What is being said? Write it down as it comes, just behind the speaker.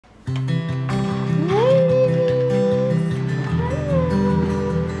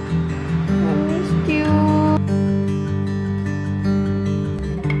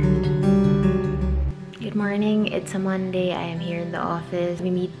morning. It's a Monday. I am here in the office. We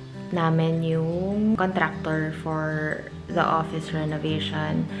meet namin yung contractor for the office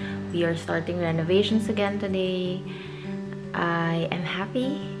renovation. We are starting renovations again today. I am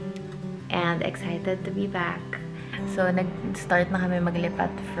happy and excited to be back. So, nag-start na kami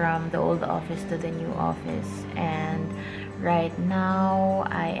maglipat from the old office to the new office. And right now,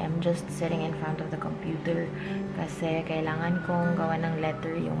 I am just sitting in front of the computer kasi kailangan kong gawa ng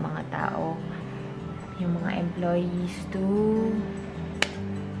letter yung mga tao, yung mga employees to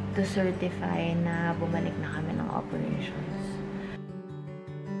certify na bumalik na kami ng operations.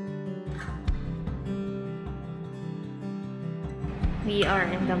 We are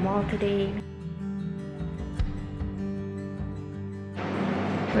in the mall today.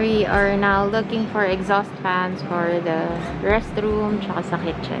 We are now looking for exhaust fans for the restroom tsaka sa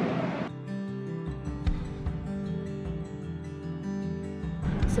kitchen.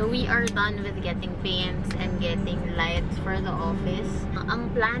 So we are done with getting paints and getting lights for the office.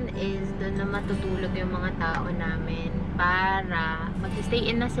 Ang plan is doon na matutulog yung mga tao namin para mag-stay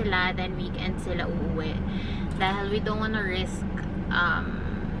in na sila, then weekend sila uuwi. Dahil we don't wanna risk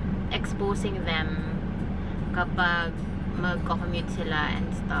exposing them kapag magko-commute sila and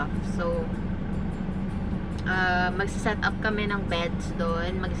stuff. So, mag-set up kami ng beds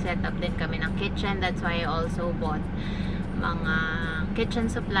doon. Mag-set up din kami ng kitchen. That's why I also bought mga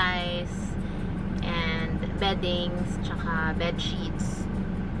kitchen supplies and beddings, tsaka bed sheets.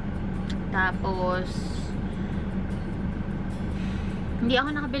 Tapos, hindi ako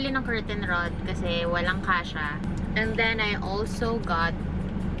nakabili ng curtain rod kasi walang kasya. And then, I also got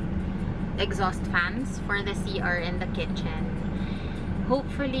exhaust fans for the CR and the kitchen.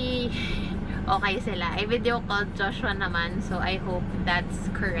 Hopefully, okay sila. I video called Joshua naman, so I hope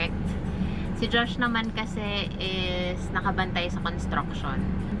that's correct. Si Josh naman kasi is nakabantay sa construction.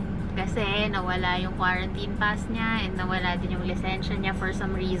 Kasi nawala yung quarantine pass niya and nawala din yung lisensya niya for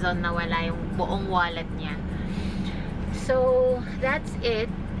some reason, nawala yung buong wallet niya. So, that's it.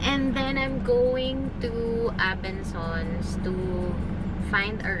 And then I'm going to Abençon's to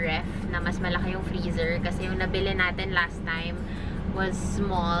find a ref na mas malaki yung freezer kasi yung nabili natin last time was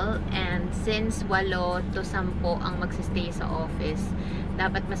small, and since 8 to 10 ang magsistay sa office,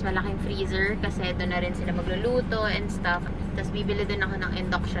 dapat mas malaking freezer kasi doon na rin sila magluluto and stuff. Tapos bibili din ako ng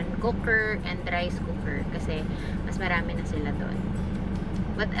induction cooker and rice cooker kasi mas marami na sila doon.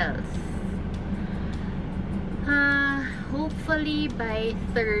 What else? Hopefully by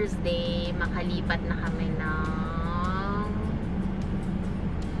Thursday makalipat na kami ng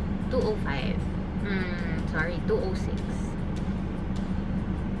 205. Sorry, 206.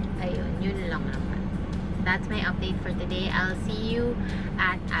 Ayun, yun lang naman. That's my update for today. I'll see you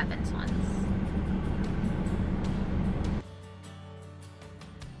at Abençon's.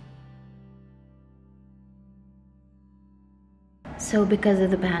 So because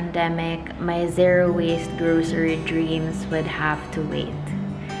of the pandemic, my zero waste grocery dreams would have to wait.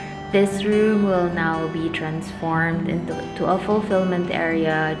 This room will now be transformed into a fulfillment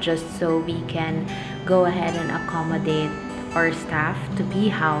area just so we can go ahead and accommodate our staff to be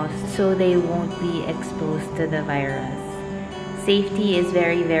housed so they won't be exposed to the virus. Safety is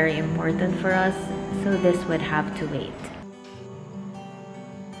very, very important for us, so this would have to wait.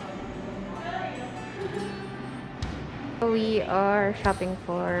 We are shopping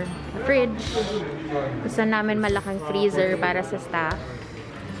for a fridge. Gusto namin malaking freezer para sa staff.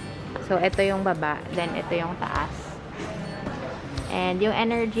 So, ito yung baba. Then, ito yung taas. And yung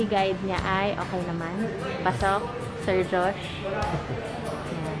energy guide niya ay okay naman. Pasok, Sir Josh.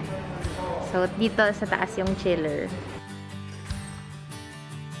 Ayan. So, dito sa taas yung chiller.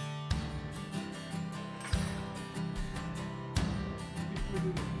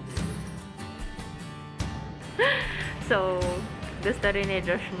 So, gusto rin ni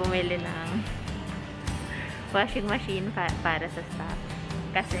Josh bumili ng washing machine para sa staff.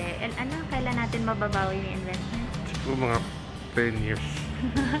 Kasi, kailan natin mababawi yung investment? Mga 10 years.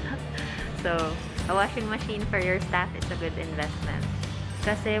 So, a washing machine for your staff is a good investment.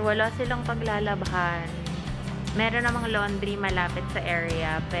 Kasi wala silang paglalabhan. Meron namang laundry malapit sa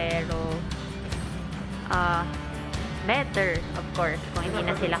area, pero better, of course, kung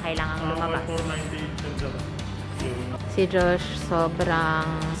hindi na sila kailangang lumabas. Si Josh, sobrang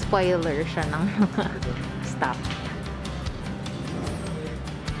spoiler siya ng mga staff.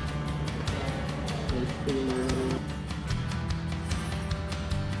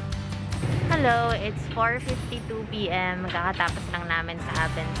 Hello, it's 4:52 PM. Kakatapos lang namin sa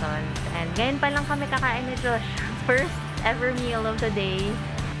Abençon's. And ngayon pa lang kami kakain ni Josh. First ever meal of the day.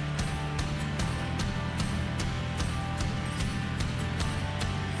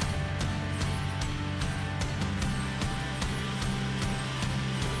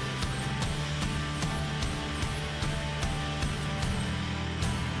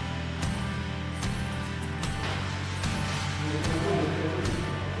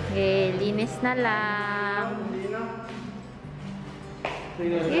 Maglilinis na lang.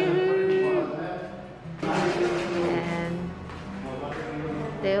 And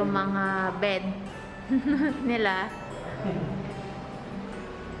ito yung mga bed nila.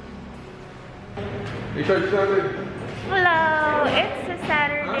 Hello! It's a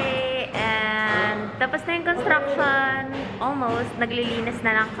Saturday and tapos na yung construction. Almost. Naglilinis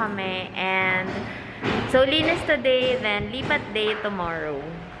na lang kami. And so, linis today, then lipat day tomorrow.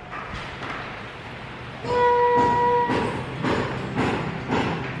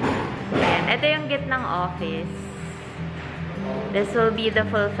 Ayan. Ito yung gitnang office. This will be the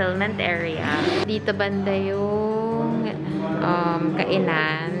fulfillment area. Dito banda yung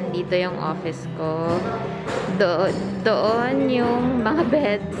kainan. Dito yung office ko. Doon yung mga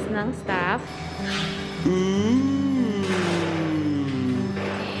beds ng staff.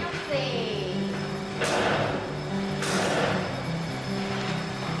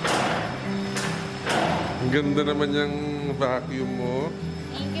 Ang ganda naman yung vacuum mo.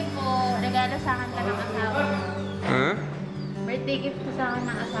 Thank you po. Regalo sa akin ka ng asawa mo. Ha? Birthday gift ko sa akin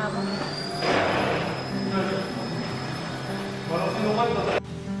ng asawa mo.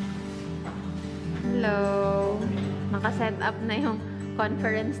 Hello. Naka-set up na yung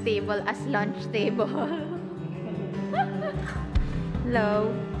conference table as lunch table. Hello.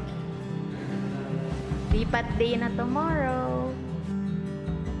 Lipat day na tomorrow.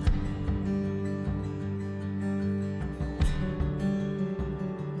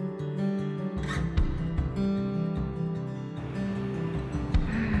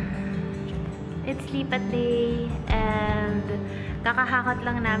 It's lipat day and kakahakot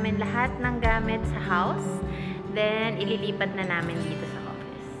lang namin lahat ng gamit sa house. Then, ililipat na namin dito sa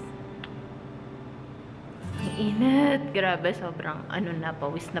office. Ang init. Grabe, sobrang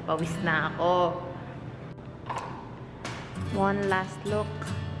pawis na ako. One last look.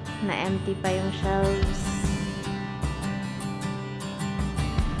 Na empty pa yung shelves.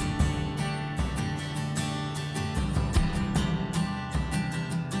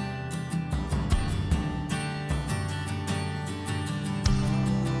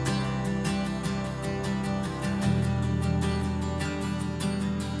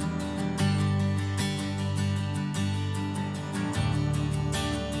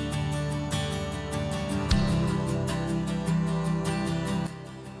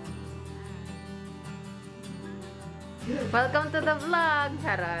 Welcome to the vlog,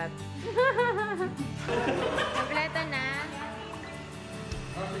 Charot. Kompleto na.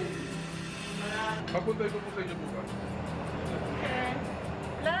 Papunta ko po sa inyo bukas.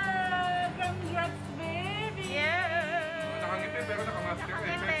 Love! Congrats, baby! Yeah! Nakangiti pero nakamask ka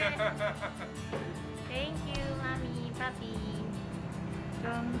eh. Thank you, Mami, Papi.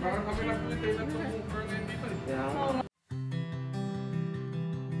 Parang kami lang po yung tenant ng girl ngayon dito eh. Oo